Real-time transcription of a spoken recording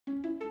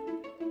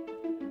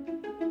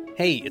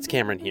Hey, it's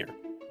Cameron here.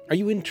 Are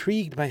you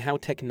intrigued by how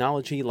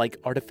technology like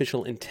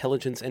artificial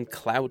intelligence and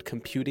cloud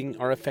computing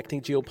are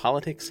affecting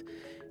geopolitics?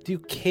 Do you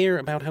care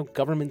about how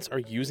governments are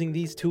using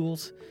these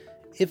tools?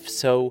 If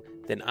so,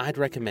 then I'd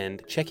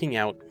recommend checking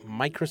out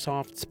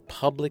Microsoft's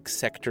Public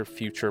Sector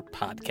Future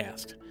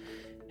podcast.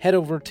 Head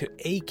over to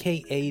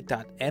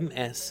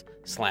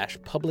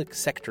aka.ms/Public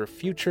Sector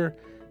Future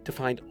to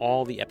find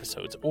all the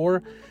episodes,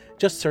 or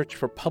just search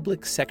for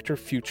Public Sector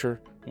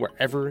Future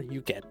wherever you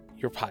get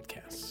your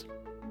podcasts.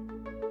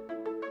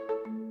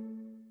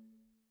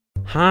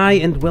 Hi,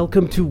 and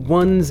welcome to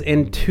Ones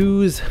and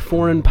Twos,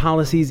 Foreign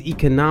Policy's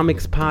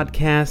economics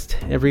podcast.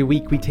 Every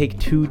week we take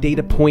 2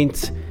 data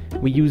points.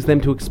 We use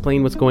them to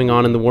explain what's going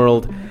on in the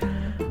world.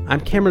 I'm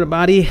Cameron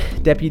Abadi,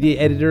 Deputy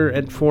Editor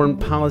at Foreign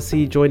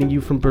Policy, joining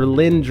you from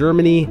Berlin,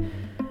 Germany.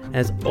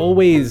 As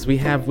always, we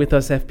have with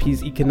us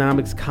FP's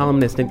economics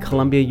columnist and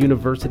Columbia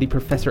University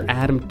Professor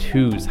Adam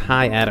Tooze.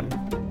 Hi, Adam.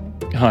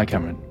 Hi,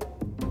 Cameron.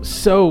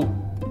 So,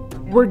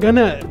 we're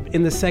gonna,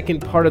 in the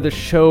second part of the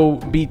show,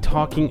 be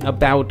talking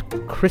about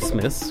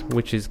Christmas,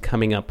 which is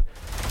coming up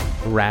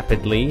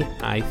rapidly.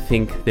 I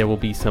think there will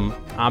be some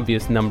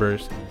obvious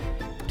numbers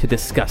to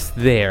discuss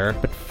there.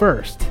 But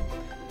first,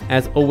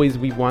 as always,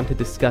 we want to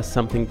discuss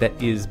something that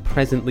is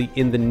presently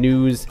in the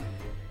news,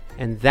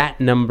 and that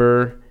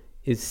number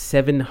is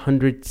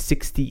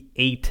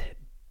 $768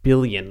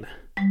 billion.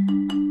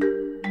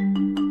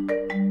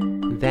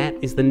 That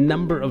is the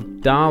number of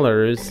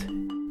dollars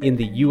in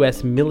the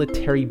U.S.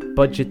 military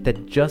budget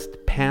that just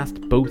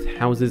passed both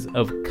houses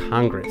of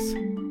Congress.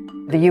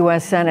 The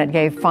U.S. Senate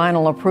gave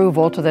final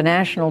approval to the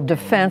National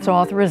Defense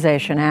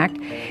Authorization Act.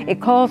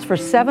 It calls for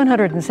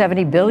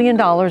 $770 billion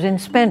in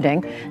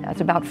spending.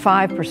 That's about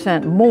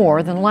 5%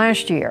 more than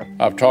last year.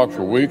 I've talked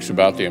for weeks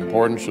about the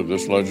importance of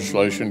this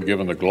legislation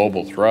given the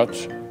global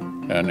threats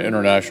and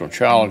international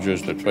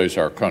challenges that face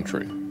our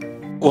country.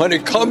 When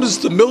it comes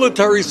to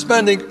military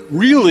spending,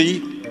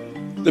 really,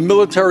 the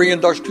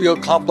military-industrial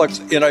complex,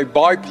 in a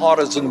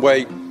bipartisan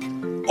way,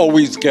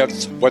 always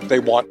gets what they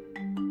want.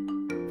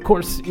 Of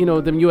course, you know,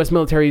 the U.S.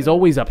 military is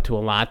always up to a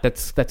lot.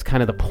 That's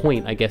kind of the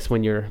point, I guess,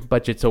 when your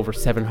budget's over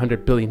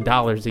 $700 billion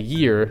a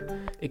year.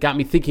 It got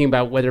me thinking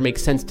about whether it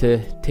makes sense to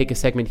take a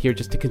segment here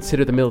just to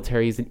consider the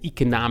military as an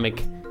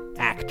economic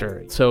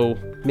actor. So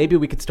maybe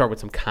we could start with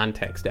some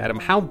context, Adam.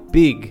 How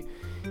big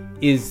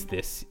is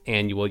this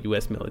annual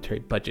U.S. military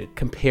budget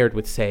compared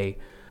with, say,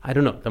 I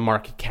don't know, the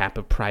market cap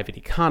of private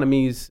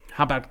economies?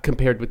 How about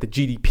compared with the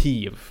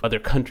GDP of other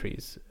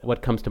countries?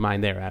 What comes to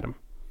mind there, Adam?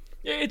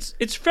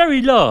 It's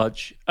very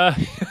large.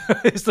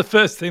 It's the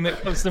first thing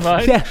that comes to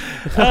mind. Yeah,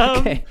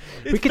 okay.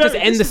 We could just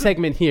end the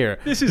segment here.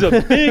 This is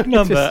a big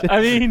number.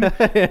 I mean,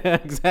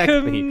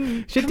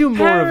 exactly. Should do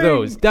more of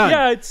those. Done.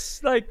 Yeah,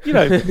 it's like, you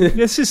know,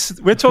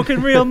 we're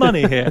talking real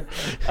money here.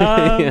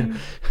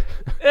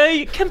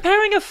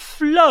 Comparing a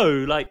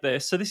flow like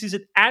this, so this is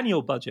an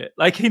annual budget,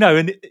 like, you know,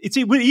 and it's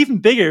even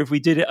bigger if we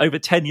did it over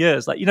 10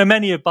 years. Like, you know,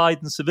 many of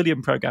Biden's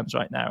civilian programs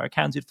right now are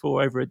accounted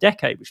for over a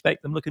decade, which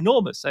make them look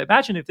enormous. So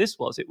imagine if this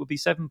was, it would be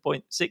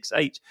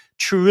 $7.68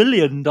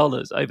 trillion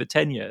over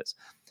 10 years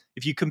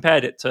if you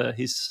compared it to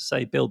his,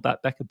 say, Build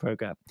Back Better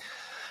program.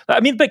 I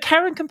mean, but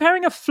Karen,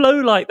 comparing a flow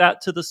like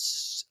that to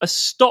a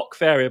stock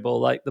variable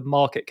like the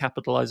market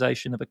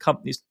capitalization of a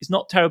company is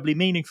not terribly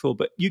meaningful,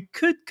 but you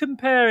could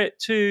compare it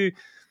to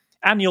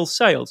annual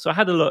sales. So I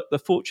had a look, the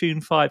Fortune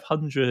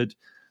 500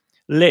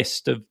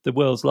 list of the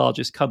world's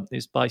largest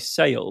companies by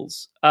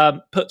sales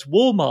puts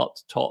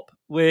Walmart top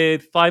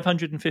with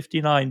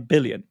 $559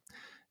 billion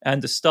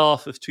and a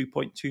staff of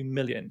 2.2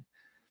 million.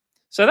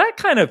 So that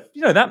kind of,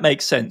 you know, that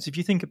makes sense if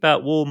you think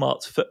about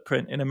Walmart's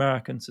footprint in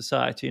American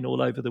society and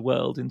all over the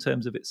world in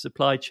terms of its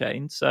supply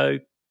chain. So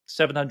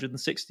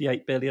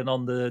 $768 billion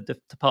on the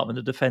Department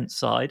of Defense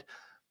side,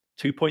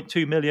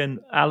 2.2 million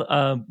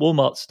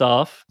Walmart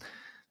staff,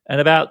 and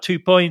about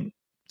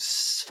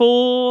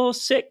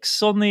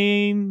 2.46 on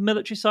the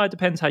military side.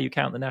 Depends how you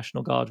count the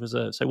National Guard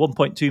Reserve. So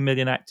 1.2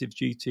 million active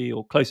duty,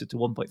 or closer to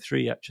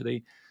 1.3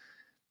 actually.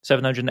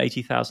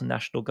 780,000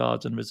 National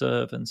Guards and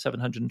Reserve, and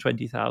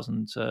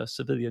 720,000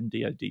 civilian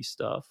DoD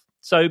staff.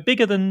 So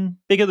bigger than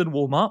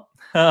Walmart,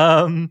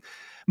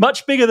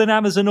 much bigger than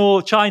Amazon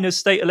or China's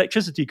state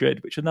electricity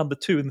grid, which are number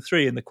 2 and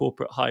 3 in the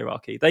corporate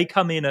hierarchy. They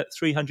come in at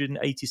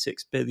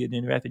 $386 billion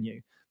in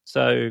revenue.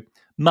 So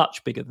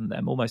much bigger than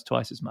them, almost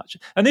twice as much.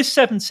 And this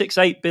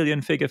 $768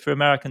 billion figure for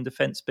American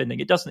defense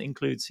spending, it doesn't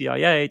include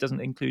CIA, it doesn't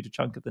include a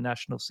chunk of the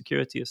national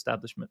security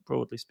establishment,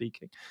 broadly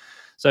speaking.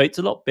 So it's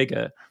a lot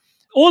bigger.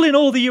 All in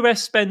all, the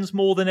US spends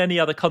more than any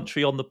other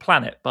country on the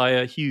planet by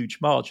a huge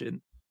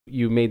margin.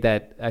 You made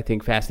that, I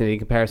think, fascinating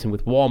comparison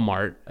with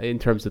Walmart in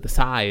terms of the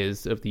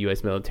size of the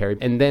U.S. military.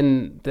 And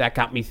then that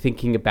got me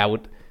thinking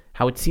about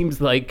how it seems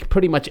like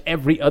pretty much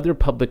every other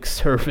public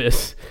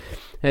service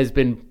has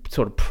been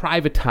sort of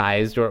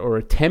privatized or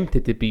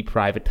attempted to be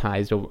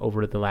privatized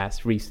over the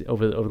last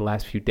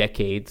few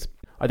decades.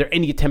 Are there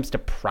any attempts to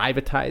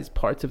privatize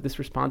parts of this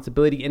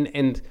responsibility?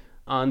 And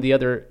on the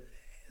other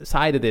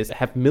side of this,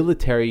 have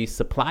military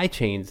supply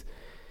chains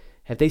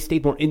have they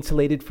stayed more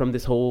insulated from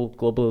this whole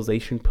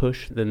globalization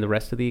push than the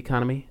rest of the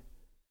economy?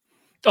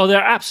 Oh,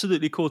 they're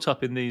absolutely caught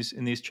up in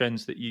these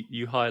trends that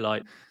you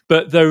highlight.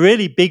 But the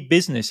really big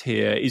business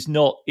here is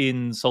not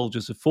in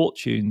soldiers of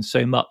fortune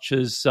so much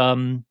as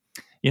in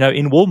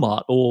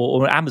Walmart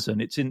or Amazon.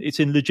 It's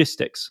in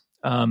logistics.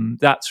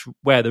 That's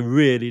where the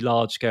really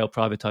large scale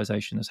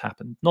privatization has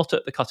happened. Not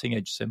at the cutting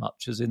edge so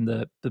much as in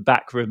the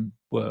backroom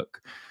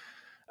work.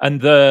 And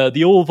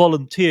the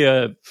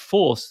all-volunteer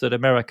force that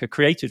America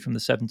created from the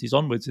 70s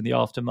onwards in the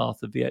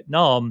aftermath of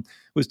Vietnam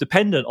was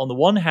dependent, on the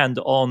one hand,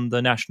 on the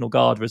National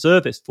Guard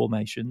reservist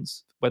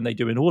formations when they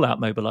do an all-out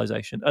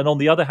mobilization, and on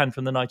the other hand,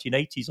 from the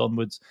 1980s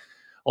onwards,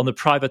 on the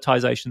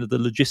privatization of the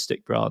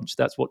logistic branch.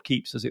 That's what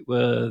keeps, as it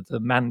were, the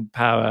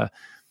manpower,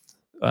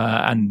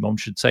 and one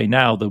should say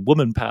now, the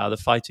woman power, the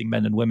fighting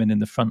men and women in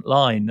the front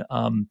line,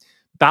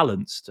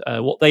 balanced.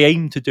 What they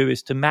aim to do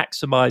is to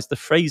maximize the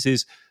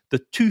phrases the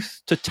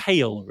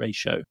tooth-to-tail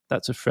ratio.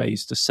 That's a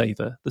phrase to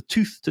savor. The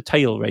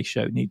tooth-to-tail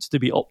ratio needs to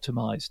be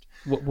optimized.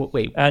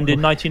 Wait. And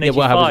in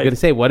 1985... I was going to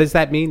say, what does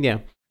that mean? Yeah.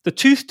 The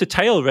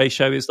tooth-to-tail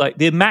ratio is like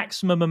the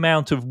maximum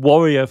amount of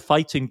warrior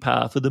fighting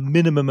power for the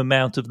minimum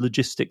amount of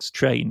logistics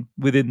train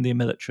within the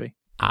military.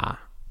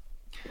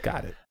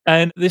 Got it.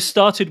 And this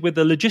started with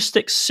the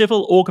Logistics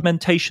Civil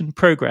Augmentation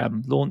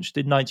Program, launched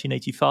in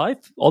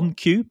 1985, on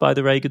cue by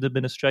the Reagan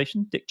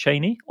administration. Dick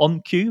Cheney, on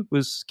cue,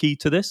 was key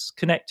to this,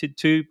 connected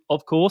to,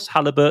 of course,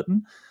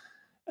 Halliburton,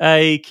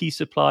 a key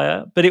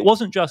supplier. But it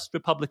wasn't just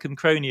Republican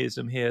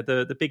cronyism here.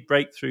 The big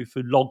breakthrough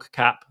for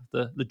LOGCAP,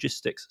 the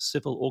Logistics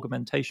Civil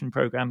Augmentation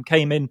Program,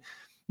 came in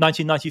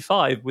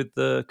 1995 with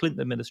the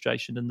Clinton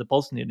administration and the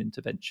Bosnian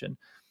intervention.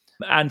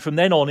 And from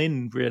then on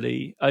in,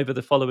 really, over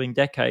the following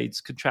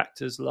decades,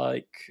 contractors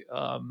like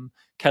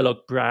Kellogg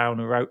Brown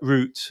or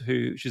Root,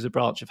 which is a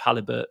branch of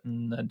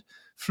Halliburton, and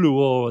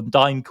Fluor and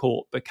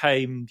DynCorp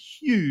became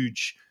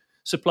huge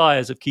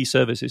suppliers of key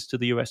services to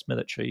the US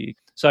military.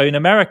 So in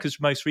America's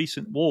most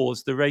recent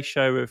wars, the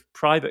ratio of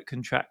private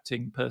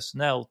contracting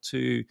personnel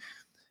to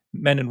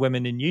men and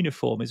women in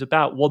uniform is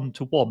about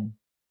 1-to-1.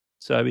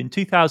 So in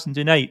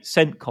 2008,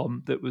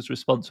 CENTCOM, that was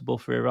responsible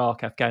for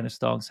Iraq,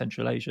 Afghanistan,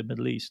 Central Asia,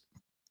 Middle East,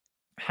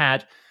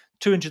 had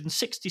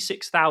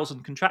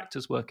 266,000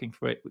 contractors working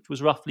for it, which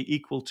was roughly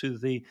equal to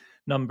the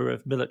number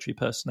of military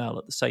personnel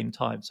at the same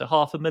time. So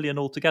 500,000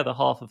 altogether,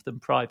 half of them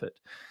private.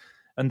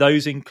 And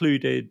those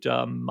included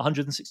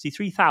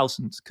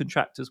 163,000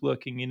 contractors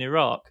working in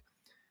Iraq.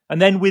 And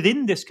then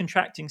within this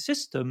contracting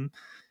system,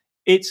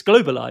 it's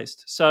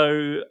globalized.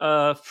 So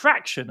a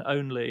fraction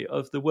only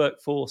of the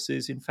workforce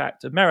is, in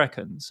fact,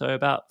 American. So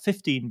about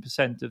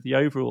 15% of the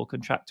overall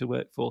contractor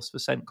workforce for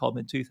CENTCOM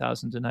in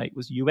 2008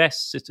 was US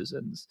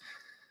citizens.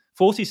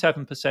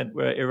 47%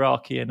 were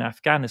Iraqi and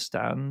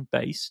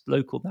Afghanistan-based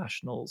local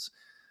nationals.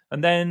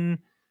 And then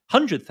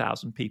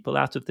 100,000 people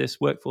out of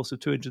this workforce of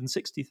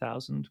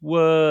 260,000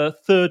 were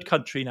third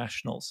country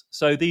nationals.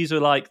 So these are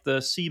like the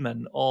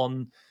seamen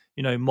on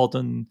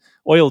modern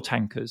oil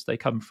tankers. They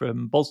come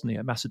from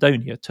Bosnia,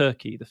 Macedonia,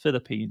 Turkey, the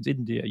Philippines,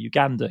 India,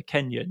 Uganda,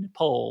 Kenya,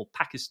 Nepal,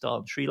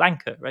 Pakistan, Sri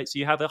Lanka, right? So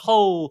you have a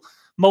whole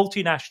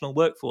multinational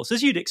workforce,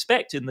 as you'd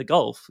expect in the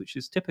Gulf, which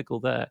is typical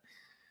there.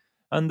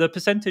 And the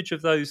percentage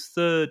of those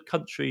third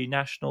country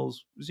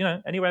nationals was,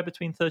 anywhere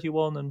between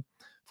 31 and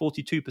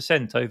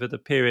 42% over the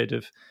period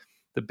of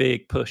the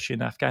big push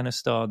in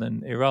Afghanistan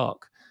and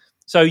Iraq.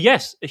 So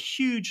yes, a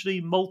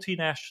hugely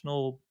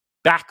multinational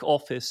back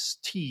office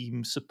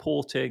team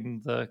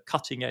supporting the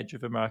cutting edge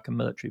of American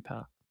military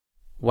power.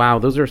 Wow,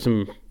 those are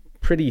some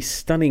pretty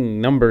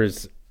stunning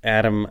numbers,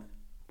 Adam.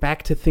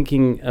 Back to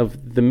thinking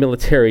of the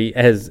military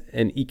as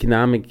an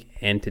economic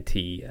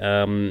entity.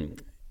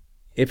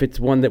 If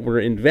it's one that we're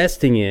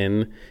investing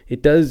in,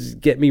 it does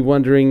get me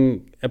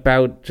wondering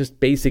about just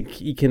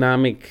basic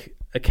economic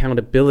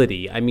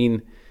accountability. I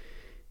mean,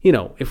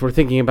 if we're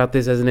thinking about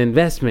this as an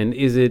investment,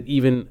 is it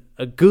even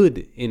a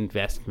good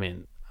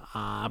investment?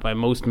 By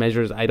most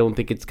measures, I don't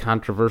think it's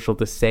controversial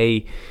to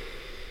say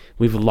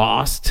we've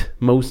lost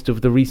most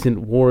of the recent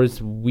wars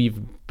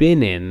we've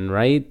been in,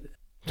 right?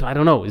 So I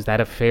don't know. Is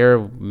that a fair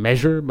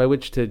measure by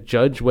which to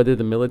judge whether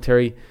the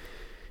military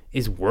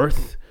is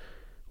worth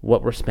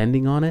what we're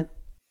spending on it?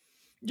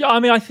 Yeah,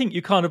 I mean, I think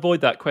you can't avoid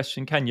that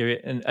question, can you?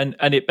 And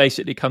it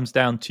basically comes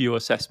down to your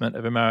assessment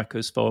of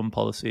America's foreign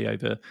policy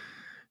over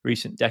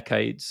recent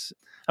decades.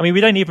 I mean,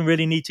 we don't even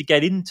really need to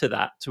get into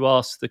that to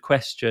ask the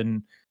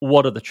question,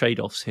 what are the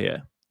trade-offs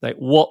here? Like,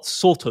 what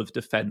sort of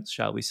defense,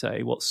 shall we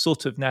say? What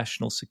sort of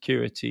national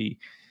security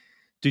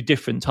do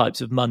different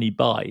types of money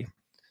buy?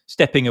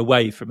 Stepping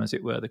away from, as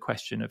it were, the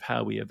question of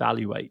how we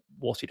evaluate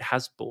what it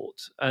has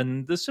bought.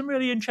 And there's some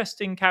really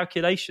interesting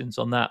calculations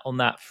on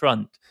that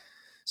front.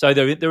 So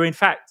there are in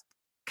fact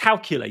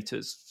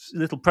calculators,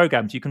 little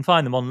programs. You can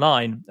find them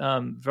online.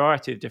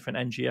 Variety of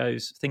different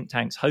NGOs, think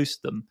tanks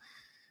host them,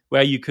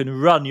 where you can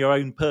run your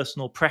own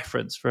personal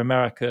preference for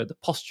America, the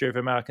posture of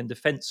American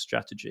defense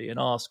strategy, and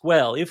ask,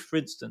 well, if, for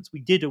instance, we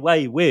did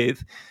away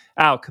with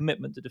our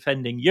commitment to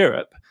defending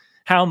Europe,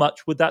 how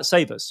much would that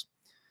save us?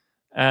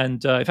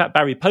 And in fact,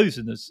 Barry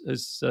Posen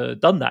has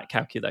done that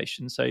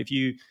calculation. So if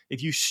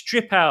you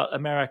strip out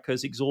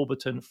America's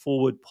exorbitant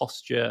forward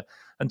posture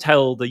and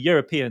tell the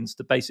Europeans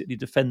to basically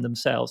defend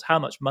themselves, how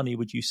much money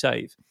would you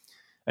save?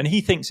 And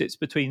he thinks it's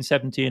between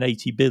 $70 and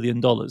 $80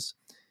 billion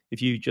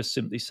if you just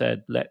simply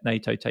said, let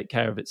NATO take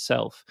care of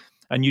itself.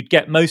 And you'd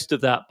get most of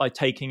that by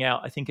taking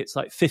out, I think it's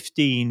like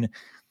 15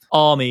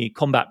 Army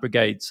combat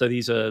brigades. So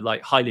these are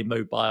like highly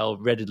mobile,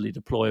 readily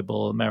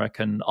deployable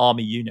American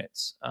Army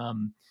units.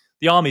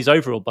 The Army's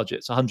overall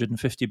budget's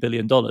 $150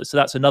 billion. So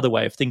that's another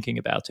way of thinking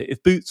about it.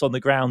 If boots on the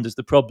ground is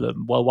the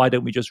problem, well, why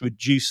don't we just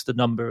reduce the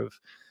number of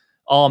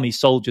Army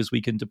soldiers we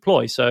can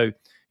deploy? So,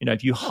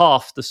 if you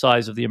half the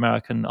size of the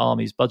American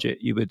Army's budget,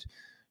 you would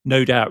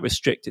no doubt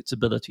restrict its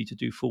ability to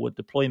do forward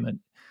deployment.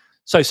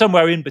 So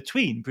somewhere in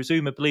between,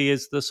 presumably,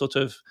 is the sort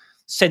of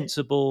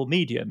sensible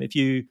medium. If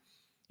you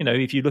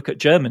look at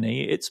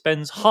Germany, it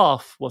spends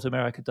half what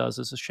America does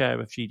as a share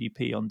of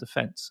GDP on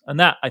defense. And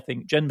that, I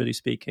think, generally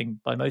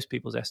speaking, by most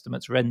people's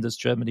estimates, renders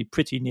Germany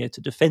pretty near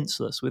to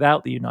defenseless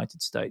without the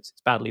United States.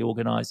 It's badly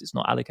organized. It's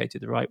not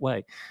allocated the right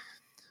way.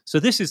 So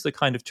this is the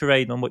kind of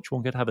terrain on which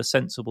one could have a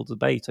sensible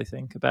debate, I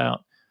think,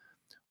 about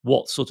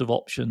what sort of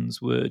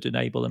options would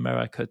enable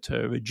America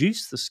to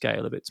reduce the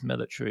scale of its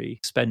military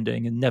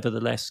spending and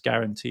nevertheless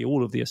guarantee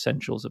all of the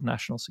essentials of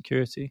national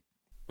security.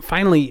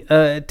 Finally,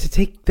 to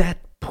take that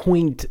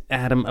point,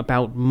 Adam,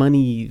 about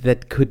money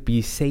that could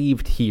be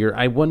saved here,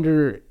 I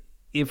wonder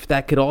if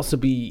that could also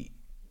be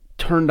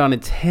turned on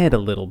its head a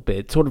little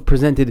bit, sort of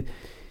presented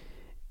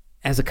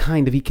as a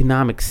kind of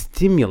economic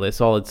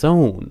stimulus all its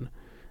own.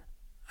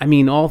 I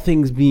mean, all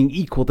things being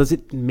equal, does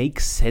it make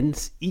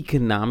sense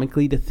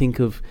economically to think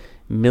of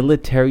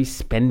military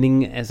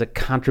spending as a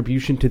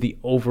contribution to the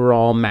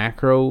overall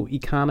macro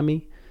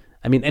economy?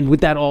 I mean, and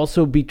would that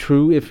also be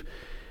true if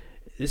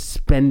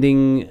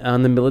spending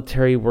on the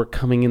military were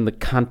coming in the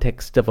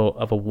context of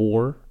a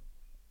war?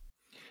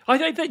 I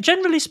think that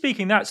generally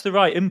speaking, that's the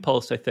right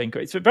impulse, I think.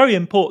 It's very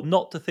important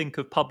not to think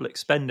of public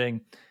spending,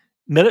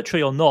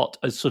 military or not,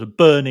 as sort of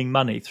burning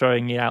money,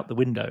 throwing it out the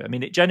window. I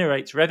mean, it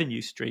generates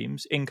revenue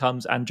streams,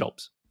 incomes, and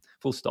jobs,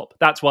 full stop.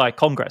 That's why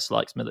Congress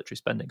likes military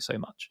spending so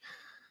much.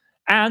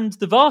 And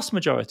the vast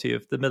majority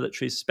of the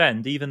military's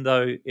spend, even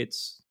though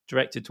it's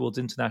directed towards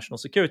international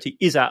security,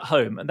 is at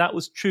home. And that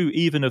was true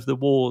even of the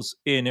wars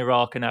in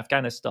Iraq and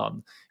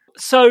Afghanistan.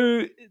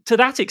 So to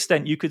that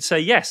extent, you could say,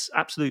 yes,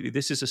 absolutely,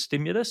 this is a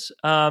stimulus.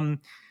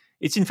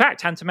 It's in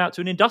fact tantamount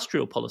to an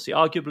industrial policy.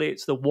 Arguably,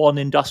 it's the one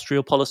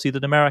industrial policy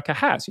that America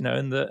has,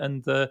 and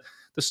the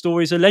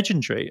stories are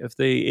legendary of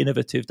the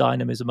innovative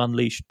dynamism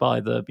unleashed by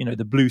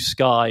the blue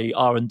sky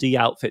R&D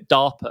outfit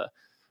DARPA,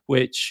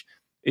 which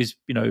is,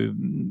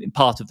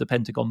 part of the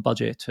Pentagon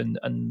budget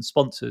and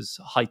sponsors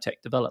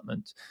high-tech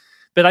development.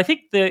 But I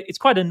think it's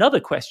quite another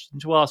question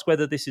to ask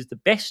whether this is the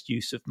best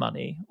use of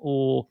money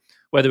or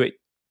whether it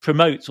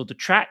promotes or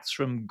detracts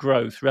from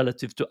growth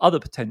relative to other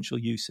potential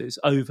uses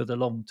over the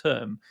long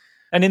term.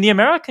 And in the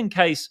American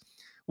case,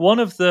 one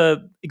of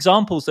the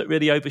examples that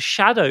really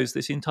overshadows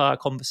this entire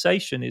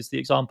conversation is the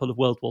example of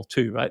World War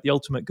II, right? The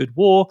ultimate good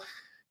war.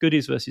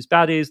 Goodies versus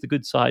baddies, the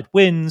good side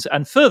wins.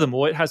 And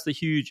furthermore, it has the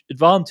huge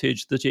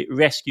advantage that it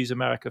rescues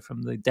America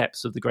from the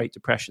depths of the Great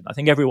Depression. I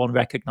think everyone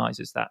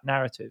recognizes that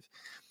narrative.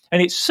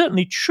 And it's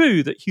certainly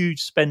true that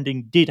huge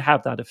spending did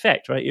have that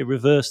effect, right? It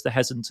reversed the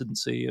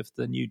hesitancy of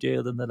the New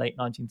Deal in the late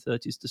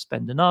 1930s to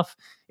spend enough.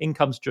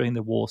 Incomes during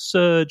the war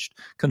surged.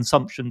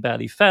 Consumption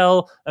barely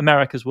fell.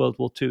 America's World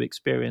War II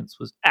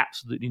experience was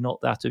absolutely not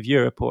that of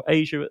Europe or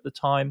Asia at the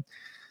time.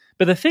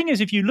 But the thing is,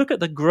 if you look at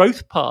the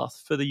growth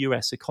path for the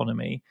US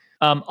economy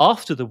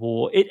after the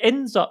war, it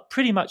ends up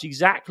pretty much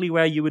exactly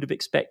where you would have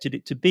expected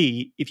it to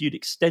be if you'd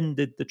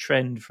extended the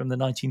trend from the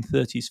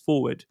 1930s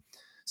forward.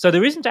 So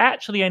there isn't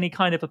actually any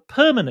kind of a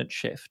permanent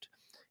shift.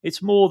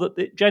 It's more that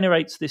it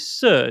generates this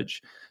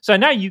surge. So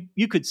now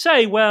you could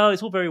say, well,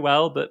 it's all very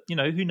well, but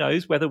who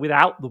knows whether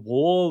without the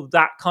war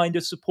that kind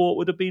of support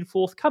would have been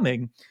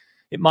forthcoming.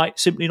 It might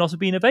simply not have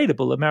been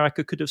available.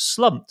 America could have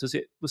slumped as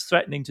it was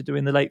threatening to do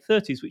in the late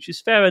 30s, which is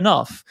fair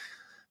enough.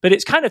 But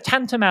it's kind of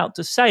tantamount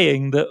to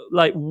saying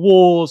that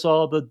wars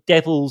are the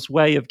devil's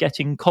way of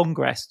getting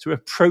Congress to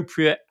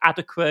appropriate,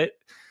 adequate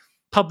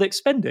public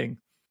spending.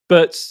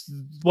 But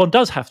one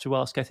does have to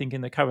ask, I think,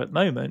 in the current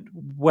moment,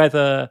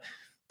 whether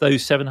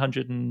those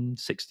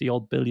 760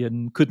 odd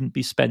billion couldn't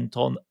be spent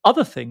on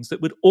other things that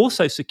would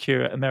also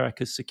secure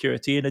America's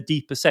security in a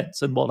deeper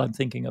sense. And what I'm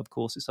thinking, of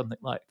course, is something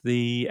like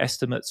the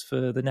estimates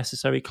for the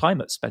necessary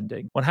climate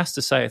spending. One has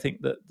to say, I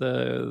think, that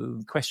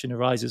the question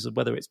arises of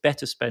whether it's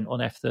better spent on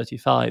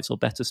F-35s or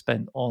better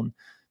spent on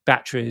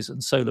batteries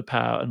and solar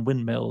power and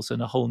windmills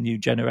and a whole new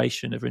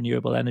generation of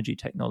renewable energy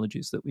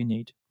technologies that we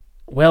need.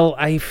 Well,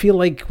 I feel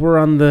like we're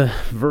on the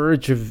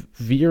verge of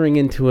veering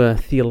into a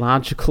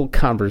theological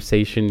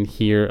conversation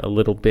here a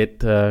little bit,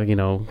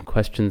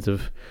 questions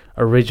of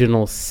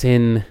original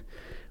sin,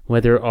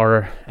 whether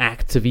our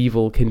acts of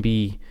evil can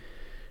be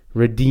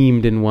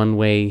redeemed in one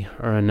way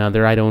or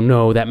another. I don't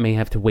know. That may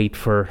have to wait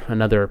for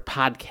another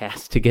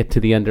podcast to get to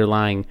the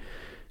underlying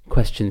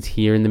questions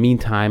here. In the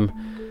meantime,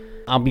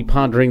 I'll be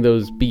pondering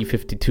those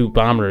B-52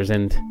 bombers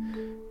and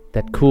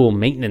that cool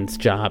maintenance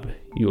job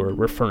you were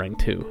referring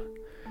to.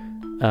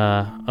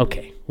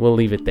 Okay, we'll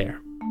leave it there.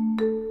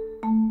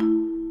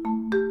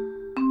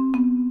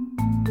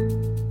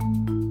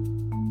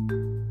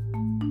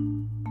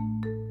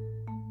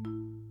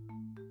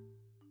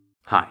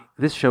 Hi,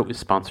 this show is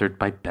sponsored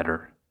by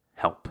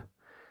BetterHelp.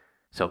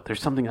 So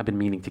there's something I've been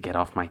meaning to get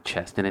off my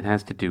chest, and it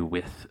has to do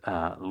with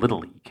Little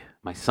League.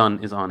 My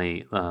son is on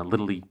a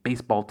Little League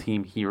baseball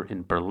team here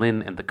in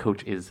Berlin, and the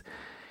coach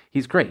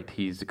he's great.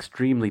 He's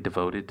extremely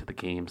devoted to the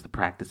games, the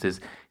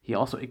practices. He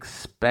also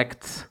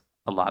expects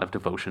a lot of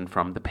devotion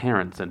from the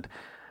parents, and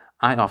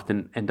I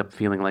often end up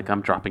feeling like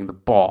I'm dropping the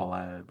ball,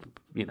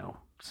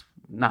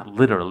 not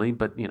literally,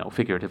 but,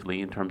 figuratively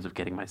in terms of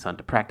getting my son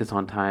to practice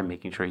on time,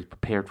 making sure he's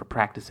prepared for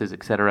practices,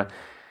 etc.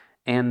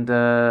 And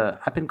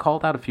I've been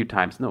called out a few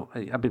times. No,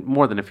 I've been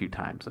more than a few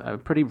times.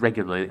 Pretty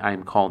regularly, I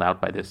am called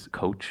out by this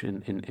coach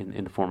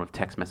in the form of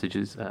text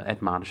messages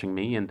admonishing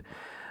me. And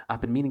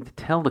I've been meaning to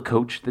tell the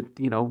coach that,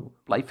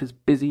 life is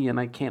busy and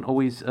I can't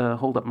always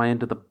hold up my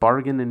end of the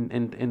bargain.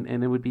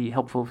 And it would be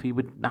helpful if he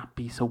would not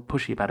be so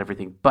pushy about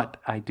everything. But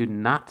I do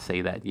not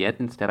say that yet.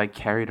 Instead, I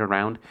carry it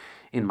around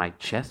in my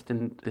chest,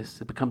 and this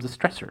becomes a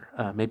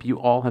stressor. Maybe you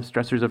all have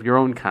stressors of your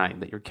own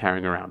kind that you're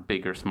carrying around,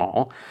 big or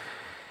small.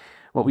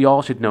 What we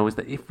all should know is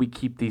that if we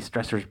keep these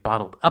stressors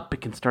bottled up, it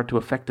can start to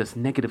affect us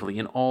negatively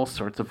in all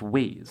sorts of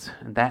ways.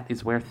 And that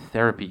is where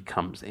therapy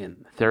comes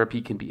in.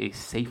 Therapy can be a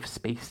safe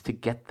space to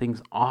get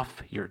things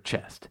off your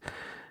chest.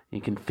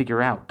 You can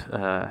figure out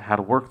how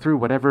to work through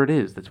whatever it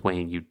is that's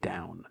weighing you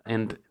down.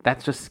 And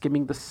that's just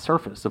skimming the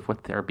surface of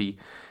what therapy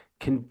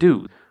can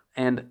do.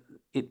 And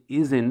it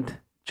isn't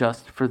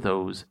just for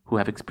those who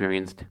have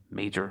experienced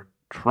major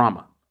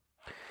trauma.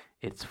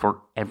 It's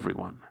for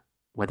everyone,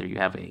 whether you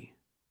have a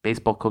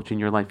baseball coach in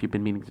your life you've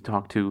been meaning to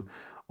talk to,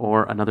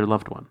 or another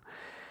loved one.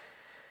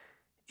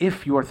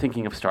 If you are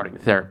thinking of starting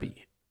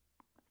therapy,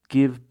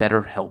 give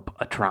BetterHelp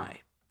a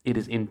try. It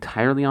is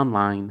entirely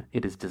online.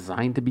 It is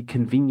designed to be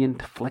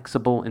convenient,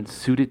 flexible, and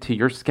suited to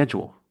your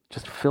schedule.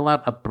 Just fill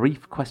out a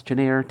brief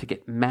questionnaire to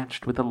get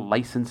matched with a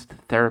licensed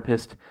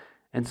therapist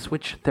and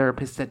switch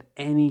therapists at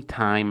any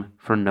time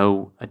for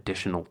no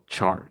additional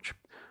charge.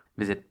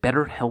 Visit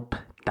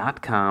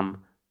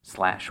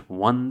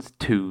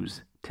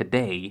betterhelp.com/ones2s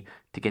today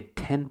to get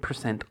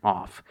 10%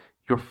 off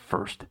your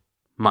first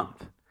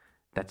month.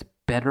 That's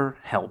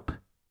BetterHelp,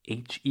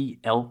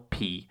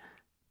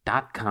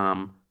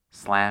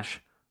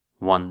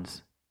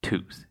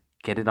 HELP.com/ones2s.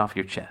 Get it off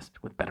your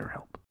chest with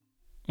BetterHelp.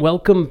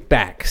 Welcome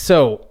back.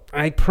 So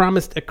I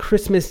promised a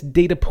Christmas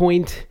data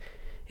point,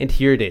 and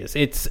here it is.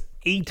 It's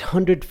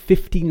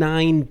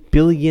 $859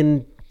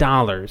 billion.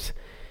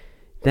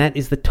 That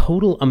is the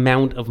total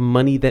amount of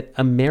money that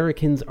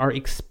Americans are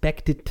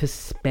expected to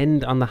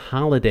spend on the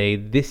holiday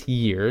this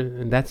year.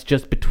 And that's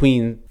just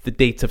between the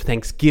dates of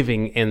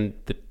Thanksgiving and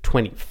the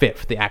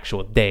 25th, the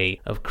actual day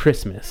of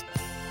Christmas.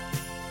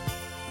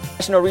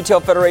 National Retail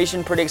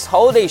Federation predicts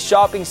holiday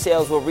shopping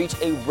sales will reach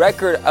a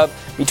record of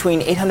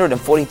between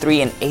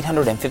 $843 and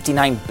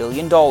 $859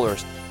 billion.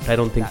 I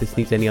don't think this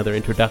needs any other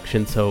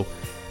introduction, so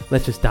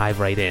let's just dive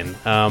right in.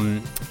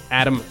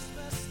 Adam,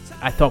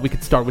 I thought we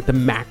could start with the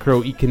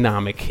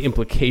macroeconomic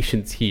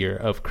implications here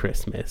of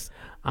Christmas.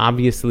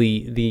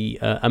 Obviously, the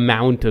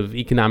amount of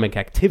economic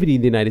activity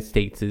in the United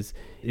States is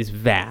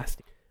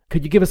vast.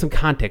 Could you give us some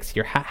context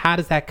here? How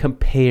does that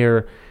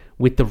compare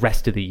with the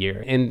rest of the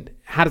year? And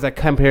how does that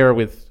compare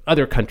with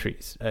other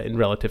countries in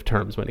relative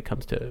terms when it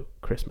comes to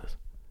Christmas?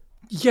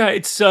 Yeah,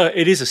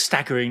 it is a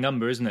staggering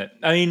number, isn't it?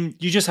 I mean,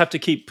 you just have to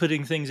keep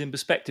putting things in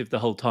perspective the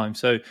whole time.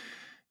 So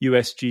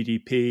US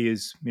GDP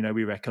is,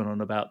 we reckon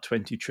on about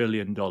 $20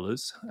 trillion,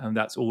 and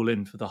that's all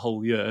in for the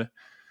whole year.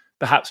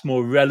 Perhaps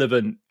more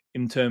relevant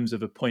in terms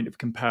of a point of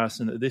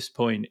comparison at this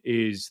point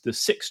is the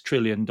 $6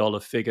 trillion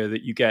figure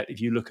that you get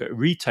if you look at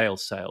retail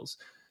sales.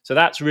 So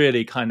that's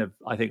really kind of,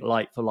 I think,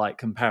 like for like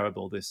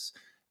comparable, this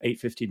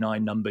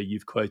 859 number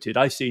you've quoted.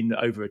 I've seen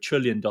over $1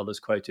 trillion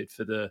quoted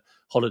for the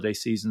holiday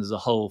season as a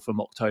whole from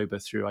October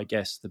through, I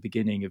guess, the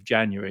beginning of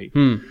January.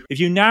 If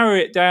you narrow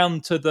it down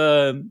to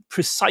the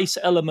precise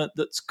element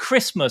that's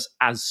Christmas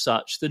as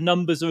such, the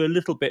numbers are a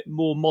little bit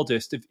more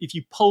modest. If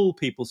you poll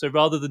people, so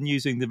rather than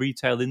using the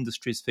retail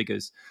industry's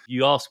figures,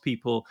 you ask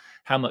people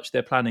how much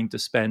they're planning to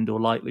spend or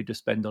likely to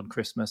spend on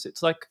Christmas,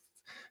 it's like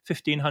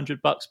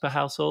 $1,500 per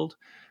household.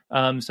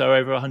 So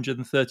over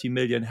 130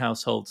 million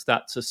households,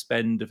 that's a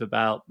spend of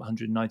about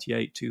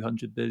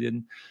 $200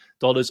 billion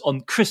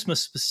on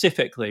Christmas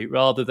specifically,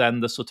 rather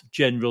than the sort of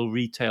general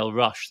retail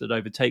rush that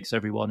overtakes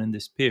everyone in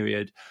this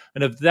period.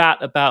 And of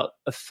that, about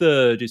a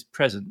third is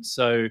present.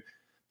 So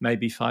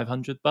maybe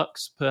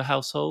 $500 per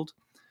household.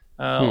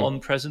 on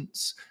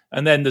presents.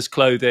 And then there's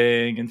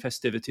clothing and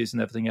festivities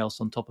and everything else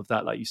on top of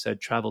that. Like you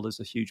said, travel is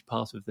a huge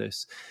part of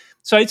this.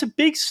 So it's a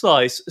big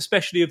slice,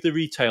 especially of the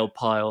retail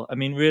pile. I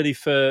mean, really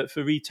for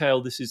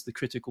retail, this is the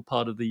critical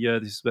part of the year.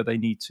 This is where they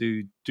need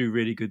to do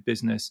really good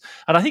business.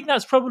 And I think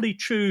that's probably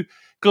true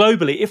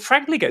globally. It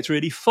frankly gets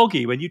really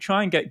foggy when you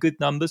try and get good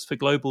numbers for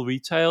global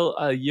retail.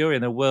 You're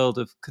in a world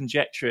of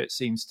conjecture, it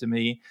seems to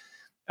me.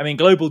 I mean,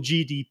 global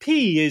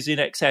GDP is in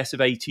excess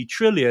of 80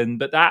 trillion,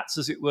 but that's,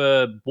 as it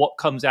were, what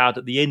comes out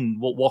at the end,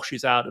 what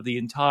washes out of the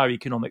entire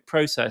economic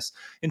process.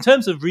 In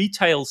terms of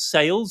retail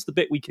sales, the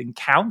bit we can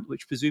count,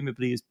 which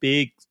presumably is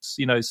big,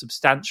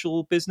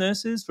 substantial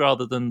businesses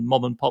rather than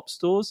mom and pop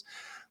stores,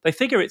 they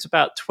figure it's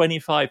about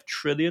 $25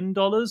 trillion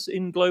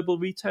in global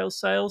retail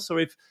sales. So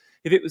if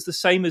it was the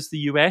same as the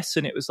US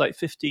and it was like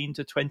 15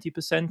 to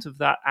 20% of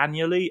that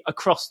annually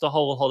across the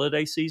whole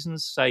holiday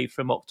seasons, say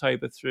from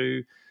October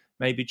through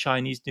maybe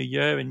Chinese New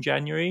Year in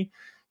January,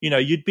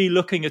 you'd be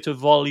looking at a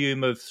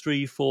volume of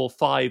 $3, $4,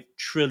 $5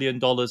 trillion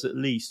at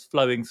least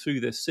flowing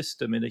through this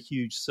system in a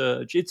huge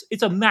surge.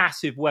 It's a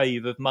massive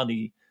wave of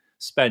money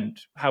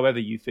spent, however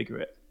you figure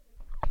it.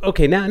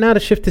 Okay, now to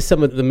shift to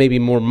some of the maybe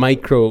more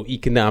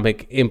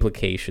microeconomic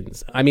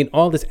implications. I mean,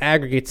 all this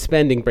aggregate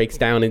spending breaks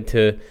down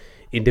into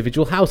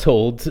individual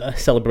households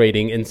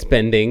celebrating and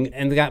spending,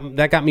 and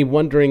that got me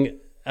wondering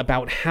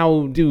about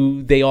how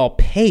do they all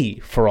pay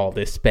for all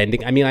this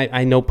spending. I mean,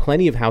 I know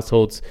plenty of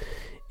households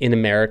in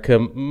America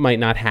might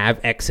not have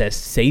excess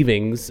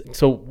savings.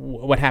 So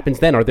what happens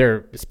then? Are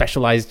there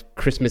specialized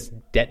Christmas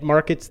debt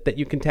markets that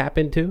you can tap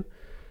into?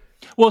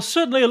 Well,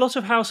 certainly a lot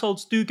of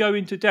households do go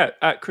into debt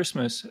at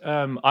Christmas.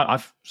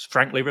 I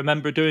frankly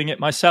remember doing it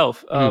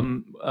myself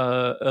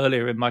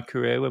earlier in my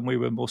career when we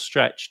were more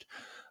stretched.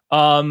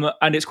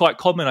 And it's quite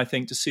common, I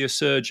think, to see a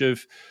surge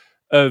of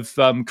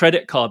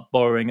credit card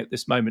borrowing at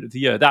this moment of the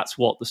year. That's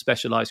what the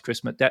specialized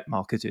Christmas debt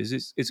market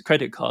is. It's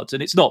credit cards.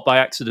 And it's not by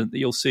accident that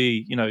you'll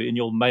see, in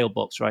your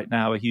mailbox right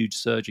now, a huge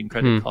surge in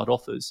credit card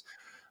offers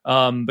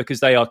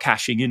because they are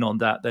cashing in on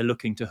that. They're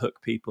looking to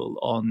hook people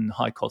on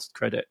high cost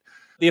credit.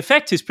 The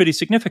effect is pretty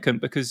significant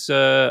because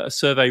a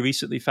survey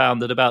recently found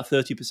that about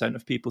 30%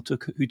 of people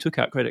who took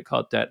out credit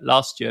card debt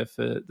last year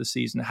for the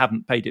season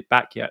haven't paid it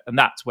back yet. And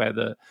that's where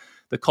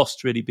the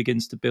cost really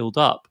begins to build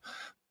up.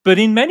 But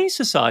in many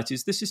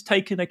societies, this is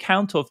taken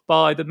account of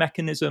by the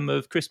mechanism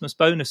of Christmas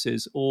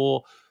bonuses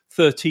or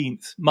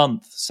 13th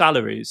month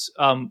salaries.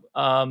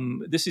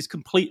 This is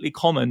completely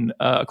common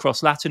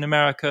across Latin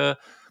America.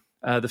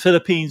 The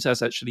Philippines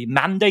has actually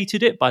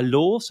mandated it by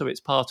law, so it's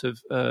part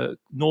of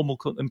normal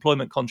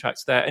employment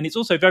contracts there. And it's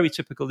also very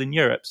typical in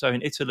Europe. So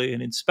in Italy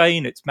and in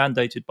Spain, it's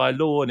mandated by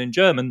law. And in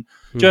Germany,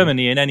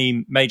 in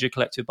any major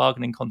collective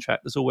bargaining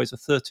contract, there's always a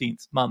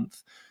 13th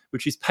month,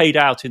 which is paid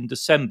out in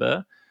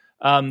December.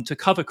 To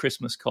cover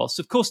Christmas costs.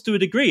 Of course, to a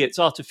degree, it's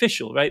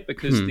artificial, right?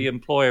 Because the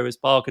employer is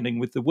bargaining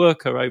with the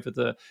worker over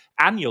the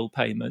annual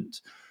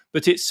payment.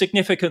 But it's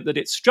significant that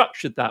it's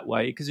structured that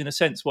way because, in a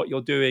sense, what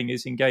you're doing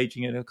is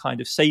engaging in a kind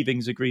of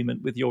savings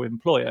agreement with your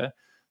employer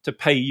to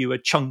pay you a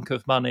chunk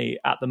of money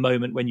at the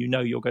moment when you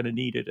know you're going to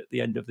need it at the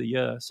end of the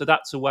year. So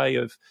that's a way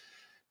of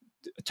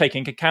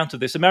taking account of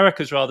this.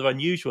 America's rather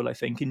unusual, I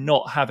think, in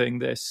not having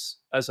this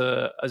as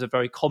a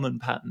very common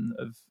pattern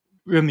of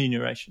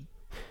remuneration.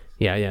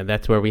 Yeah,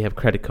 that's where we have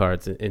credit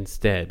cards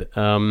instead.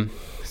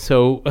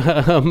 So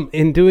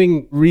in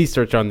doing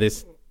research on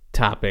this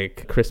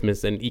topic,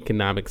 Christmas and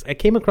economics, I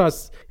came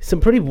across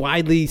some pretty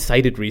widely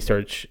cited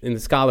research in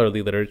the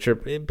scholarly literature,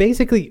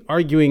 basically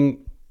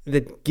arguing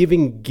that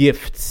giving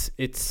gifts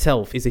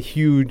itself is a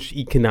huge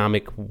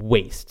economic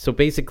waste. So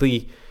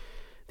basically,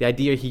 the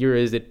idea here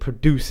is it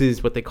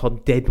produces what they call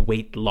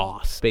deadweight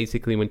loss.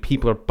 Basically, when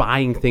people are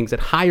buying things at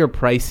higher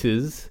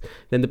prices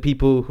than the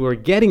people who are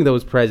getting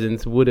those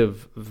presents would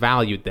have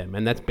valued them.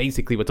 And that's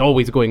basically what's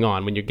always going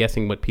on when you're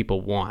guessing what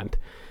people want.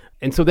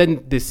 And so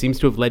then this seems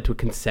to have led to a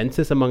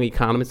consensus among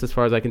economists, as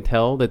far as I can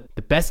tell, that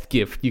the best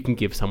gift you can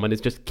give someone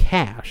is just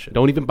cash.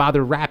 Don't even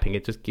bother wrapping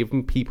it, just give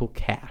them people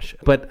cash.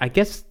 But I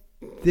guess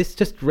this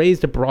just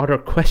raised a broader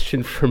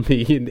question for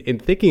me in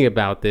thinking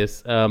about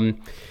this.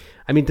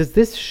 I mean, does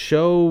this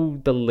show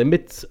the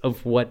limits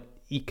of what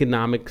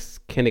economics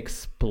can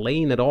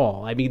explain at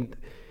all? I mean,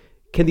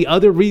 can the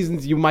other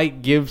reasons you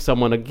might give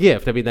someone a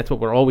gift, I mean, that's what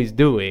we're always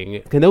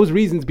doing, can those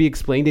reasons be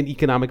explained in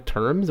economic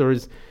terms, or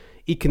is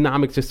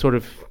economics just sort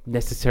of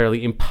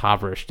necessarily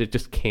impoverished? It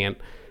just can't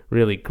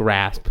really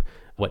grasp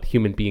what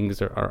human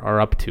beings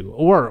are up to.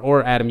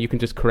 Or Adam, you can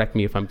just correct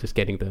me if I'm just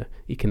getting the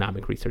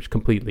economic research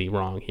completely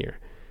wrong here.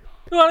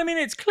 Well, I mean,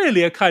 it's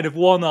clearly a kind of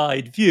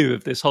one-eyed view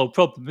of this whole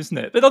problem, isn't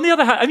it? But on the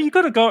other hand, I mean, you've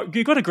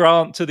got to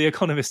grant to the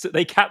economists that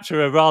they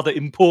capture a rather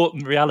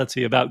important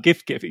reality about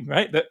gift giving,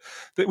 right? That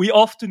we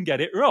often get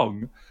it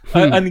wrong,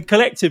 and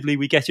collectively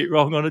we get it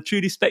wrong on a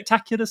truly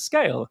spectacular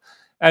scale.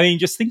 I mean,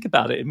 just think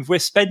about it. If we're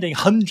spending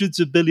hundreds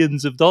of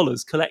billions of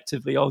dollars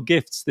collectively on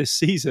gifts this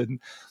season,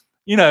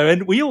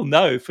 and we all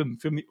know from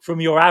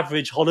your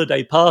average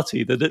holiday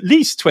party that at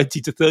least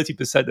 20 to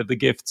 30% of the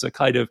gifts are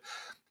kind of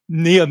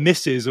near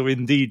misses or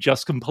indeed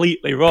just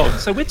completely wrong.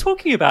 So we're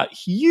talking about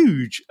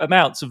huge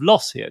amounts of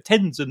loss here,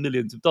 tens of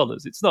millions of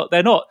dollars.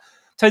 They're not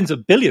tens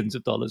of billions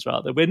of dollars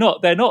rather. They're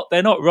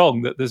not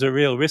wrong that there's a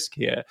real risk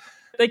here.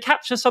 They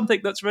capture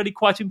something that's really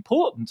quite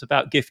important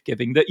about gift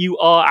giving, that you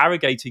are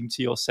arrogating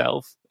to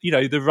yourself,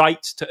 the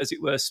right to, as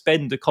it were,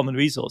 spend a common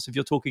resource if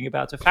you're talking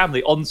about a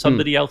family on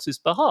somebody else's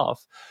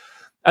behalf.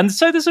 And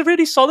so there's a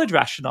really solid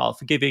rationale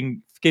for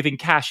giving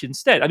cash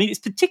instead. I mean, it's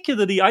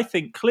particularly, I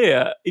think,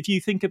 clear if you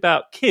think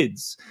about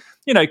kids,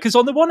 because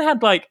on the one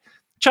hand, like,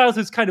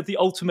 childhood's kind of the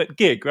ultimate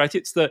gig, right?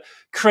 It's the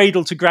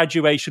cradle to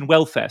graduation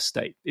welfare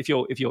state if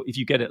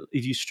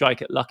you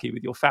strike it lucky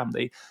with your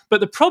family.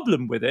 But the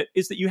problem with it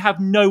is that you have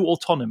no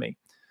autonomy.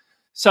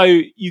 So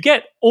you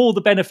get all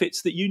the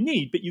benefits that you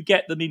need, but you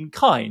get them in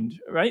kind,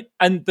 right?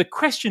 And the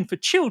question for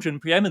children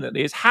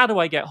preeminently is, how do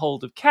I get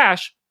hold of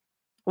cash?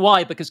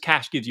 Why? Because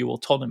cash gives you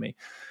autonomy.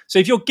 So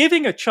if you're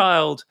giving a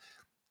child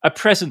a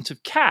present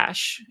of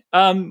cash,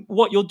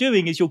 what you're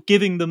doing is you're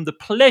giving them the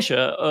pleasure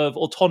of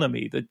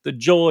autonomy, the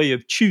joy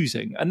of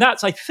choosing. And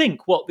that's, I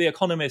think, what the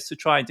economists are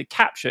trying to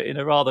capture in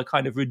a rather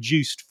kind of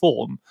reduced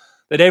form,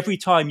 that every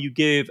time you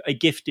give a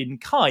gift in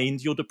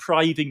kind, you're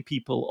depriving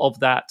people of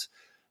that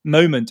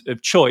moment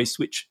of choice,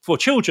 which for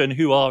children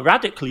who are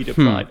radically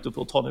deprived of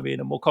autonomy in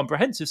a more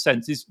comprehensive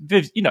sense is,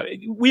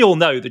 we all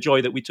know the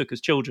joy that we took as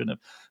children of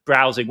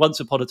browsing. Once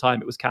upon a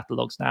time, it was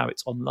catalogs. Now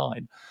it's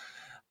online.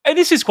 And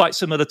this is quite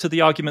similar to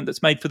the argument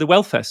that's made for the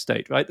welfare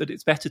state, right? That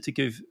it's better to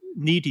give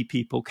needy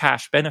people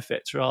cash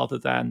benefits rather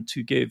than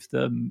to give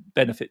them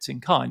benefits in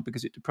kind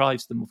because it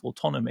deprives them of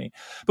autonomy.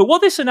 But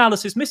what this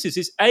analysis misses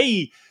is,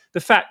 A,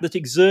 the fact that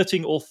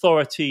exerting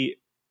authority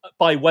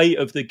by way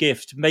of the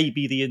gift may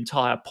be the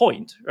entire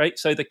point, right?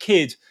 So the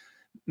kid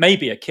may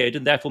be a kid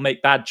and therefore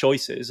make bad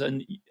choices.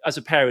 And as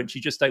a parent,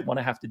 you just don't want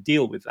to have to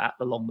deal with that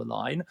along the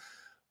line.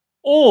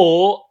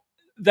 Or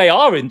they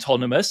are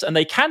autonomous and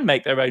they can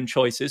make their own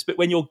choices, but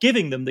when you're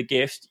giving them the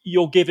gift,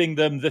 you're giving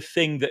them the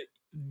thing that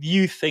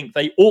you think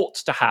they ought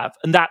to have.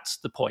 And that's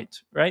the point,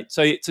 right?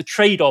 So it's a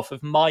trade-off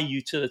of my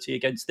utility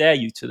against their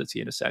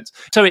utility in a sense.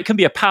 So it can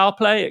be a power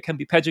play, it can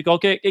be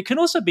pedagogic, it can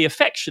also be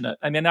affectionate.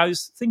 I mean, I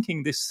was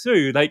thinking this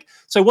through,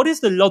 so what is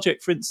the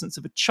logic, for instance,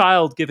 of a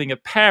child giving a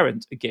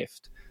parent a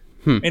gift?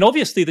 I mean,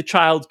 obviously the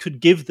child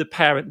could give the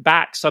parent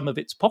back some of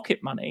its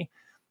pocket money,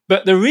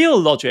 but the real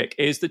logic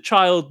is the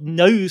child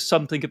knows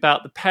something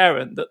about the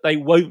parent that they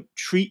won't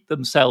treat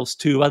themselves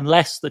to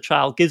unless the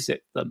child gives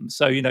it them.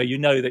 So, you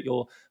know that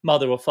your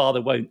mother or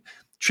father won't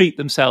treat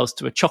themselves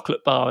to a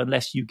chocolate bar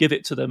unless you give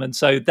it to them. And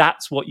so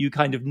that's what you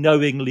kind of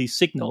knowingly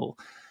signal.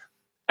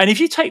 And if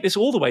you take this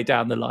all the way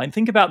down the line,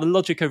 think about the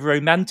logic of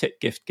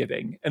romantic gift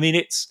giving. I mean,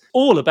 it's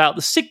all about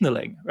the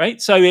signaling, right?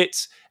 So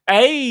it's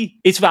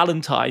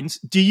Valentine's.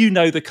 Do you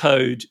know the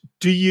code?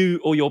 Do you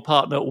or your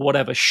partner or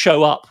whatever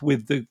show up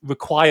with the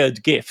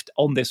required gift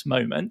on this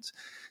moment?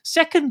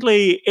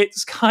 Secondly,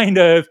 it's kind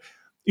of,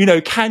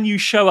 can you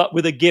show up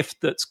with a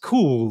gift that's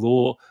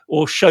cool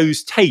or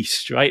shows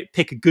taste, right?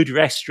 Pick a good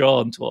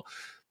restaurant or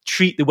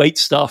treat the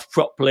waitstaff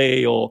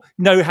properly or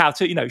know how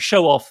to,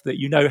 show off that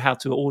you know how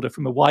to order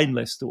from a wine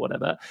list or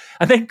whatever.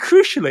 And then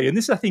crucially, and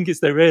this I think is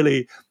the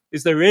really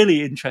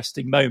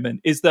interesting moment,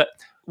 is that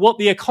what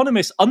the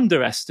economists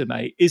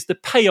underestimate is the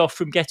payoff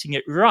from getting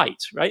it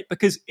right?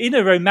 Because in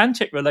a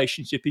romantic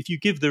relationship, if you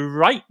give the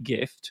right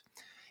gift,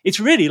 it's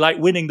really like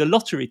winning the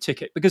lottery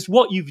ticket, because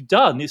what you've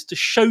done is to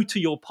show to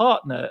your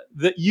partner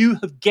that you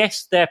have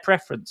guessed their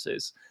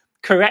preferences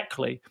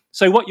correctly.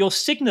 So what you're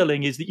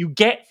signaling is that you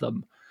get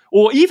them,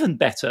 or even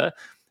better,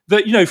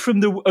 that, from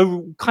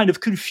the kind of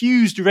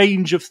confused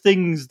range of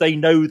things they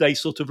know they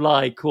sort of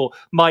like or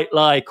might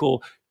like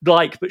or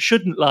like but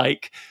shouldn't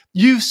like,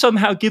 you've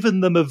somehow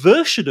given them a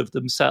version of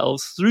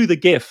themselves through the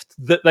gift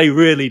that they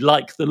really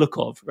like the look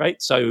of,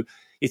 right? So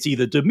it's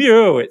either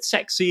demure or it's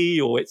sexy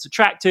or it's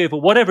attractive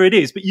or whatever it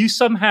is, but you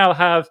somehow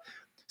have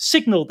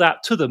signaled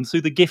that to them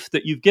through the gift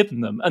that you've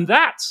given them. And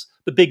that's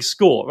the big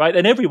score, right?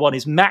 And everyone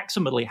is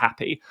maximally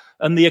happy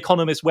and the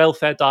economist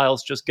welfare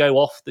dials just go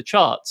off the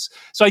charts.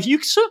 So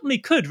you certainly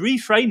could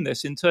reframe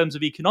this in terms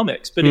of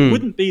economics, but it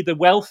wouldn't be the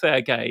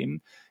welfare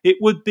game. It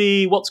would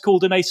be what's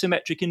called an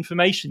asymmetric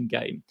information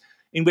game,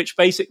 in which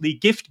basically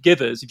gift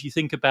givers, if you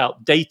think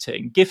about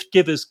dating, gift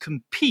givers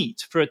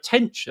compete for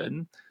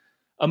attention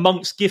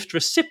amongst gift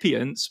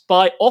recipients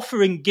by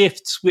offering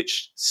gifts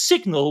which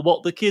signal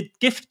what the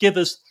gift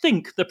givers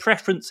think the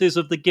preferences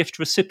of the gift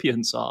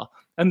recipients are.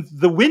 And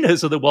the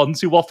winners are the ones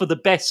who offer the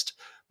best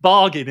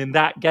bargain in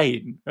that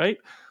game, right?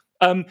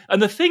 And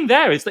the thing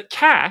there is that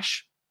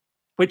cash,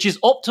 which is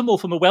optimal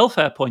from a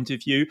welfare point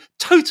of view,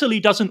 totally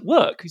doesn't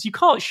work, because you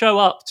can't show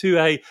up to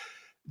a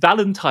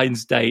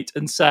Valentine's date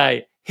and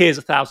say, here's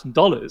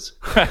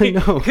 $1,000, right?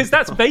 Because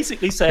that's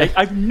basically saying,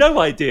 I've no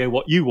idea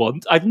what you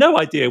want. I've no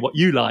idea what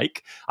you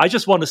like. I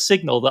just want to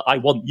signal that I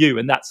want you.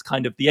 And that's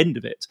kind of the end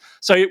of it.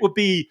 So it would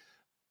be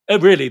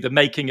really the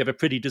making of a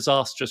pretty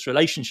disastrous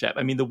relationship.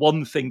 I mean, the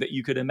one thing that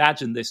you could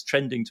imagine this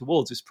trending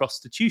towards is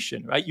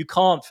prostitution, right? You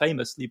can't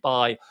famously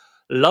buy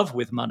love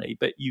with money,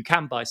 but you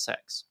can buy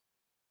sex.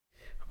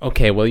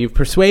 Okay, well, you've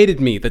persuaded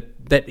me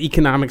that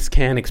economics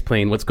can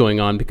explain what's going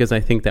on, because I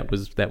think that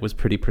was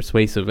pretty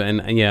persuasive.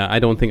 And yeah, I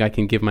don't think I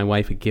can give my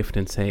wife a gift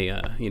and say,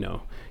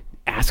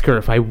 ask her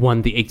if I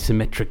won the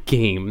asymmetric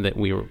game that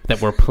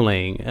we're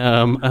playing.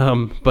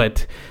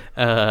 But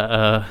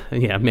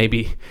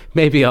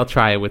maybe I'll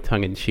try it with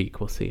tongue in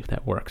cheek. We'll see if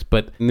that works.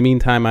 But in the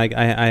meantime,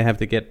 I have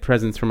to get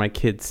presents for my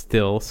kids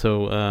still.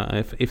 So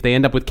if they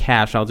end up with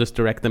cash, I'll just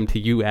direct them to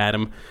you,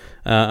 Adam.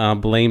 I'll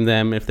blame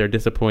them if they're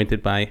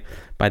disappointed by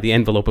the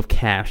envelope of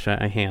cash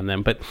I hand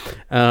them. But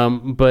I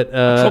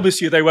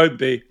promise you they won't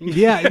be.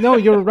 Yeah, no,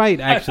 you're right.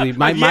 Actually,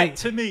 I've yet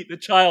to meet the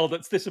child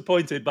that's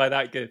disappointed by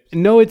that gift.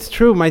 No, it's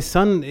true. My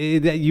son,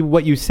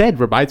 what you said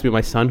reminds me of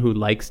my son, who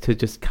likes to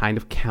just kind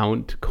of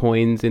count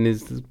coins in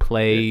his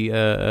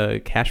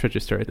play cash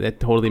register. That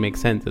totally makes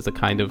sense as a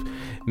kind of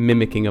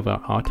mimicking of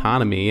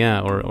autonomy,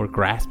 or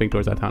grasping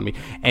towards autonomy.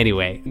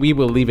 Anyway, we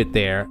will leave it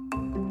there.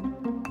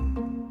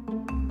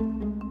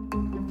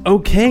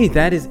 Okay,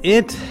 that is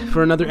it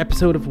for another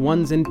episode of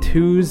Ones and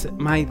Twos.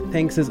 My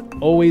thanks as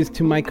always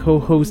to my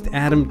co-host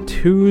Adam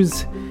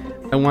Tooze.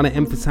 I want to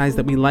emphasize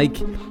that we like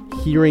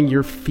hearing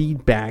your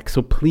feedback,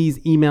 so please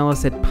email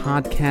us at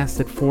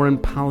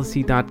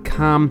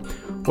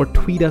podcast@foreignpolicy.com or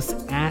tweet us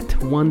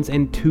at Ones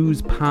and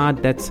Twos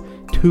Pod. That's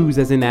Tooze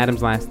as in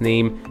Adam's last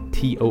name,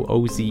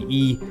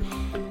 Tooze.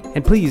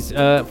 And please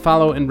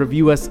follow and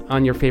review us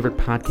on your favorite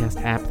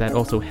podcast app. That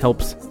also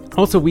helps.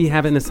 Also, we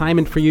have an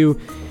assignment for you.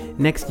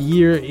 Next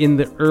year, in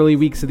the early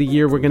weeks of the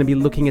year, we're going to be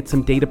looking at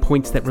some data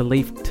points that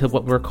relate to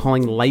what we're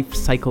calling life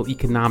cycle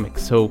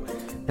economics. So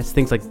that's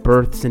things like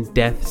births and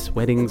deaths,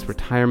 weddings,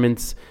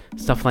 retirements,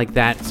 stuff like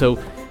that. So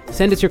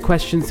send us your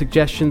questions,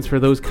 suggestions for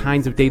those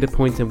kinds of data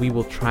points, and we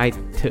will try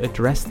to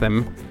address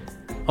them.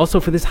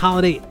 Also, for this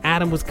holiday,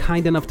 Adam was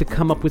kind enough to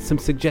come up with some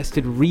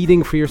suggested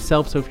reading for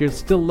yourself. So if you're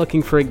still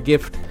looking for a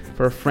gift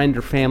for a friend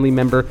or family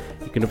member,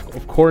 you can,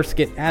 of course,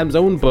 get Adam's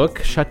own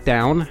book, Shut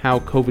Down, How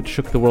COVID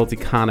Shook the World's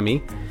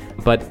Economy,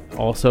 but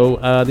also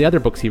the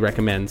other books he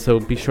recommends. So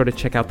be sure to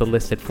check out the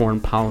list at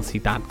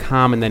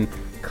foreignpolicy.com and then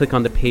click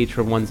on the page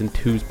for Ones and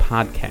Twos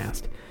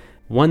podcast.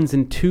 Ones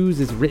and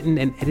Twos is written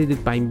and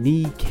edited by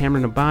me,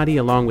 Cameron Abadi,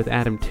 along with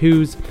Adam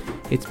Tooze.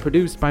 It's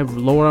produced by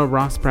Laura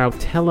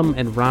Rossbrow-Tellem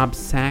and Rob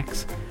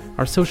Sachs.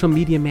 Our social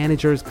media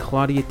manager is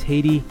Claudia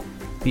Tatey.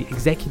 The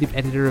executive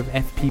editor of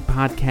FP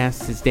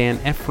Podcasts is Dan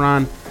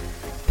Efron.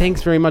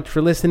 Thanks very much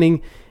for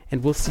listening,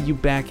 and we'll see you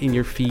back in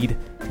your feed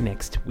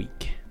next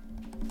week.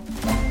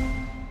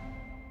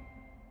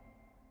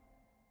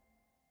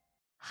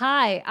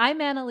 Hi,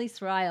 I'm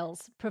Annalise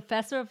Riles,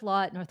 professor of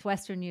law at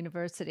Northwestern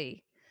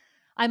University.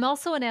 I'm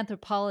also an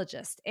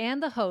anthropologist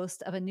and the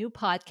host of a new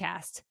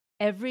podcast,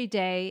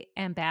 Everyday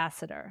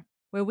Ambassador,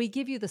 where we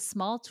give you the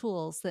small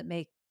tools that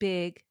make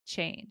big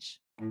change.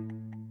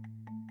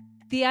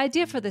 The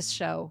idea for this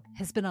show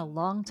has been a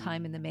long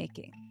time in the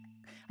making.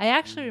 I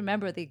actually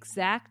remember the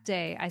exact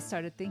day I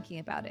started thinking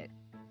about it.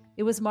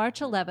 It was March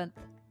 11th,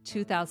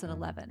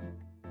 2011.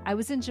 I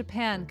was in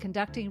Japan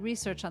conducting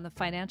research on the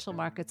financial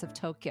markets of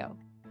Tokyo.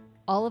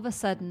 All of a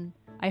sudden,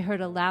 I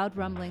heard a loud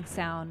rumbling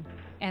sound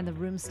and the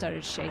room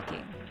started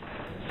shaking.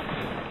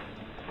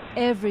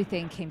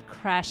 Everything came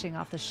crashing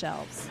off the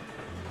shelves.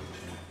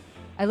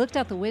 I looked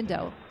out the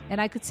window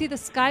and I could see the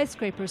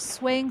skyscrapers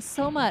swaying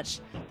so much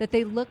that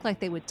they looked like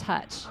they would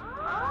touch.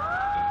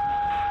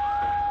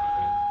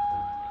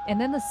 And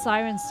then the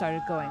sirens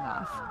started going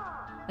off.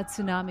 A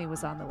tsunami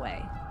was on the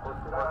way.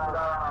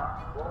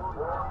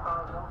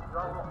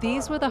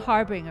 These were the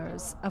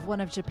harbingers of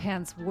one of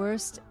Japan's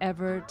worst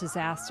ever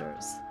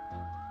disasters,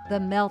 the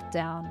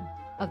meltdown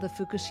of the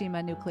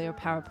Fukushima nuclear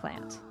power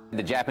plant.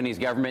 The Japanese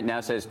government now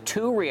says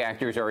 2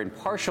 reactors are in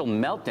partial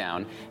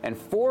meltdown and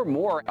 4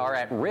 more are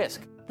at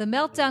risk. The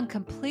meltdown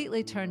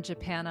completely turned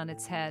Japan on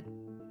its head.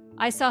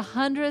 I saw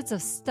hundreds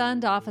of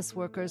stunned office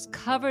workers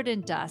covered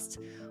in dust,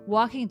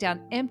 walking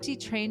down empty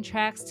train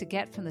tracks to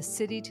get from the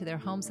city to their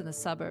homes in the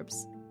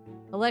suburbs.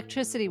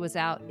 Electricity was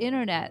out,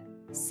 internet,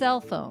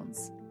 cell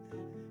phones.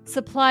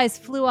 Supplies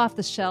flew off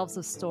the shelves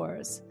of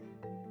stores.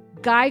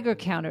 Geiger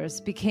counters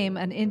became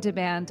an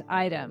in-demand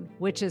item,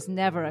 which is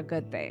never a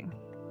good thing.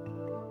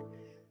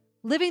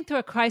 Living through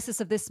a crisis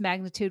of this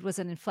magnitude was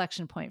an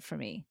inflection point for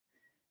me.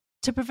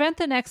 To prevent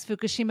the next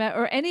Fukushima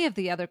or any of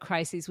the other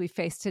crises we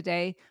face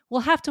today,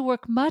 we'll have to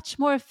work much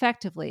more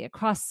effectively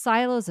across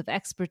silos of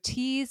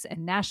expertise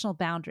and national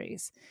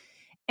boundaries.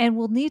 And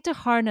we'll need to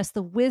harness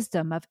the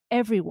wisdom of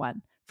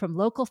everyone, from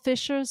local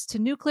fishers to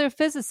nuclear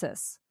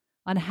physicists,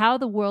 on how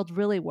the world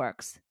really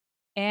works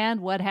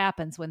and what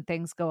happens when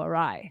things go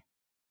awry.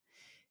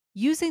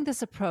 Using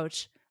this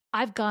approach,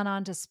 I've gone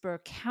on to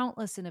spur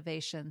countless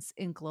innovations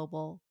in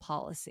global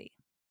policy.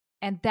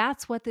 And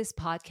that's what this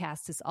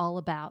podcast is all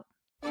about.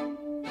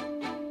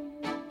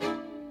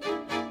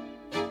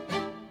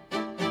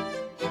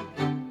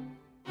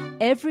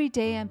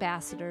 Everyday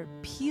Ambassador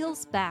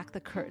peels back the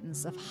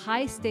curtains of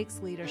high-stakes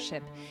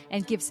leadership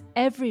and gives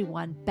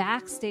everyone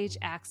backstage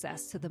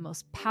access to the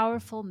most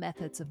powerful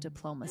methods of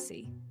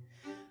diplomacy.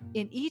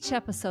 In each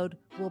episode,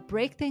 we'll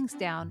break things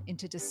down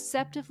into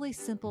deceptively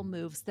simple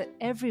moves that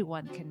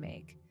everyone can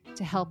make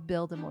to help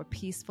build a more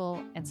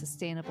peaceful and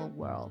sustainable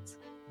world.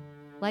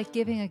 Like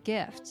giving a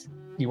gift.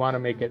 You want to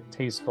make it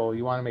tasteful.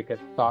 You want to make it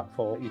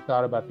thoughtful. You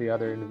thought about the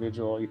other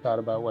individual. You thought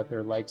about what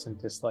their likes and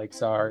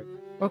dislikes are.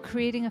 Or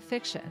creating a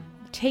fiction.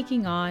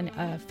 Taking on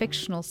a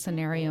fictional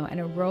scenario and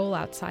a role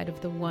outside of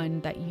the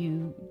one that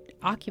you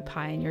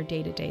occupy in your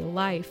day-to-day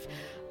life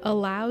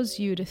allows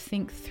you to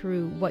think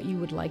through what you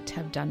would like to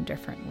have done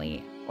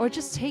differently. Or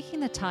just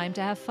taking the time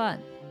to have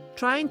fun.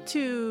 Trying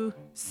to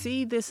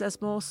see this as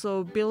more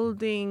so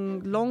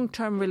building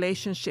long-term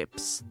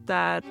relationships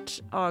that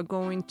are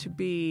going to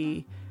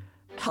be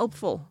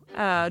helpful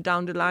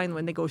down the line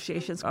when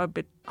negotiations are a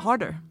bit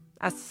harder,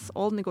 as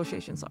all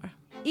negotiations are.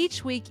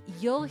 Each week,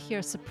 you'll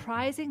hear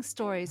surprising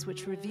stories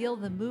which reveal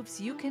the moves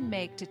you can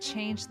make to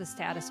change the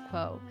status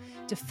quo,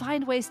 to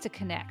find ways to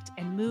connect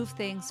and move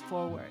things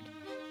forward.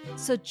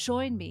 So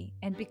join me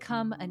and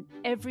become an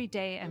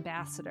everyday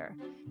ambassador,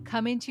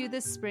 coming to you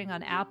this spring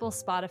on Apple,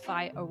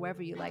 Spotify, or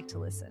wherever you like to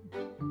listen.